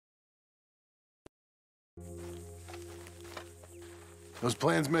Those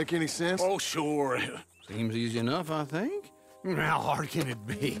plans make any sense? Oh, sure. Seems easy enough, I think. How hard can it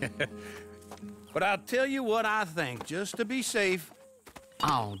be? But I'll tell you what I think, just to be safe.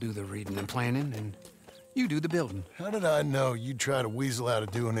 I'll do the reading and planning, and you do the building. How did I know you'd try to weasel out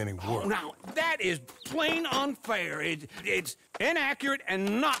of doing any work? Oh, now, that is plain unfair. It's inaccurate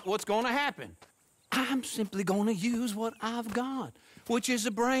and not what's going to happen. I'm simply going to use what I've got, which is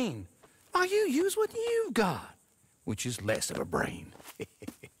a brain. While you use what you've got, which is less of a brain.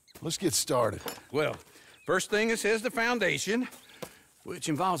 Let's get started. Well, first thing it says the foundation, which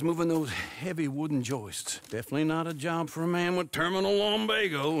involves moving those heavy wooden joists. Definitely not a job for a man with terminal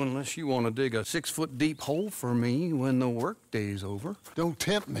lumbago, unless you want to dig a 6-foot deep hole for me when the workday's over. Don't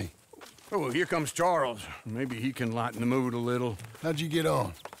tempt me. Oh, here comes Charles. Maybe he can lighten the mood a little. How'd you get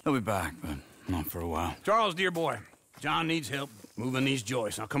on? He'll be back, but not for a while. Charles, dear boy, John needs help moving these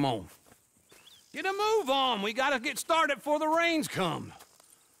joists. Now, come on. Get a move on. We gotta get started before the rains come.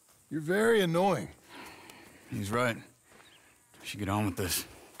 You're very annoying. He's right. We should get on with this.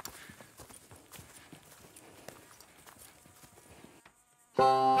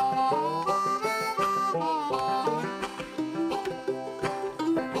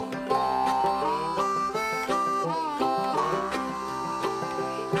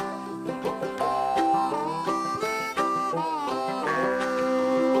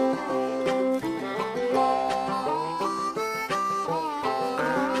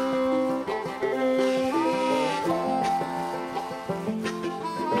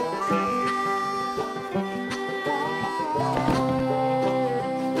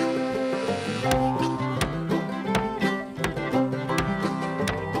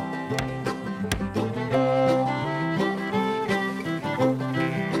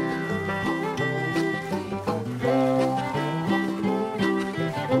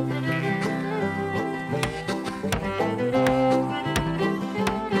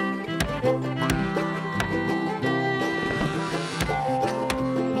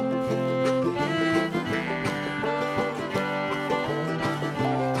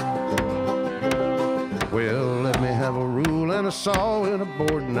 Well, let me have a rule and a saw and a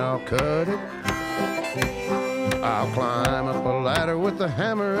board and I'll cut it. I'll climb up a ladder with a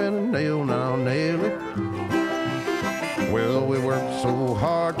hammer and a nail and I'll nail it. Well, we worked so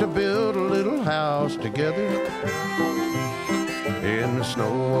hard to build a little house together. In the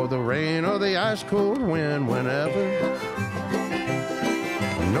snow or the rain or the ice cold wind, whenever.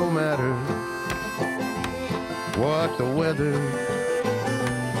 No matter what the weather,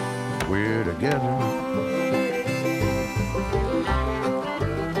 we're together.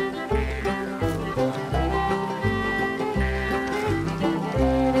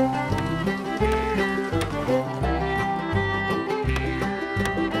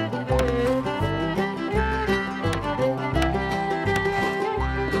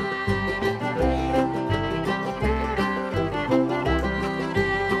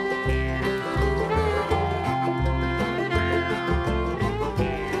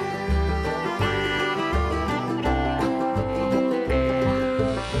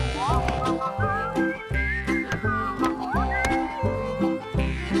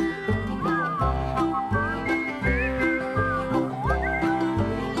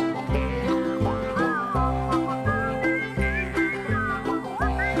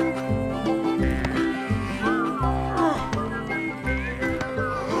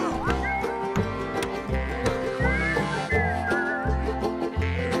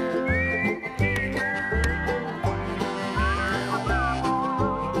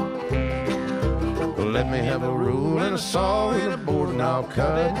 Let me have a rule and a saw and a board and I'll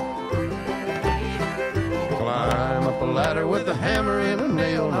cut. Climb up a ladder with a hammer and a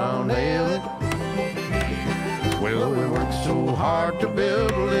nail and I'll nail it. Well, we worked so hard to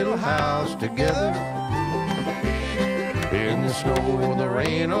build a little house together. In the snow or the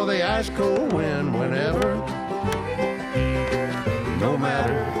rain or the ice cold wind, whenever. No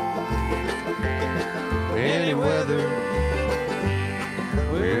matter any weather,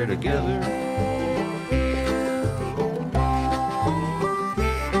 we're together.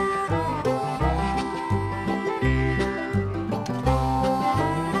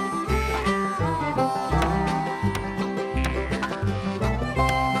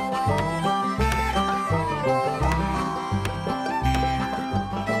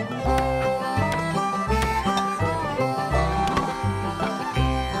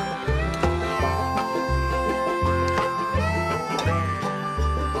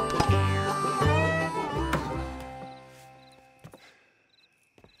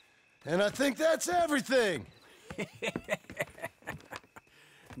 And I think that's everything.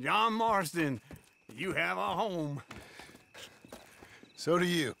 John Marston, you have a home. So do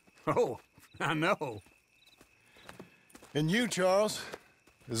you. Oh, I know. And you, Charles,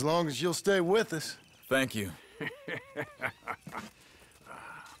 as long as you'll stay with us. Thank you.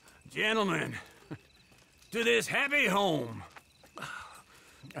 Gentlemen, to this happy home.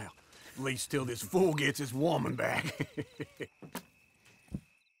 Well, at least till this fool gets his woman back.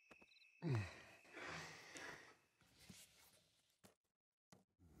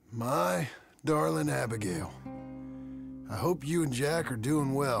 My darling Abigail, I hope you and Jack are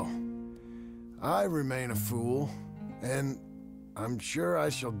doing well. I remain a fool, and I'm sure I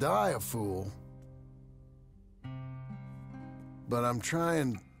shall die a fool. But I'm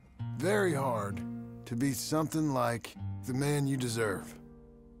trying very hard to be something like the man you deserve.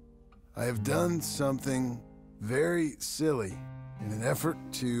 I have done something very silly in an effort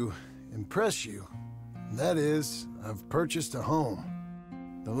to impress you. And that is, I've purchased a home.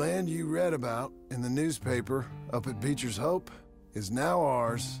 The land you read about in the newspaper up at Beecher's Hope is now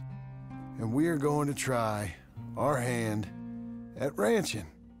ours, and we are going to try our hand at ranching.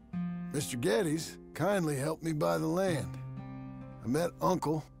 Mr. Geddes kindly helped me buy the land. I met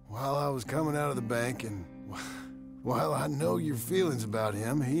Uncle while I was coming out of the bank, and while I know your feelings about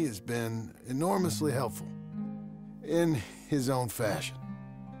him, he has been enormously helpful in his own fashion.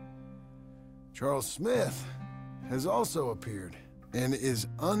 Charles Smith has also appeared and is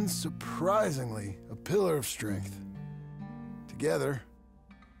unsurprisingly a pillar of strength. Together,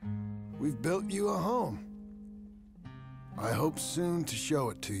 we've built you a home. I hope soon to show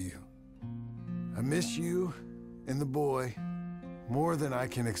it to you. I miss you and the boy more than I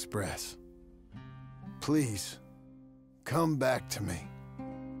can express. Please, come back to me.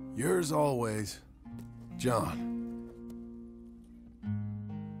 Yours always, John.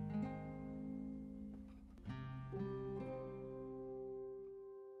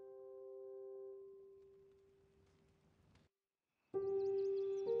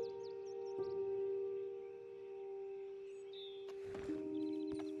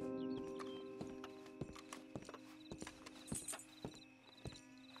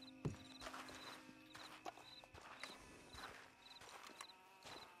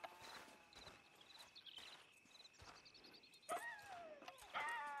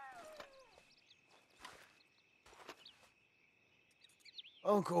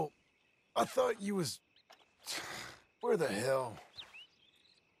 Uncle, I thought you was... Where the hell?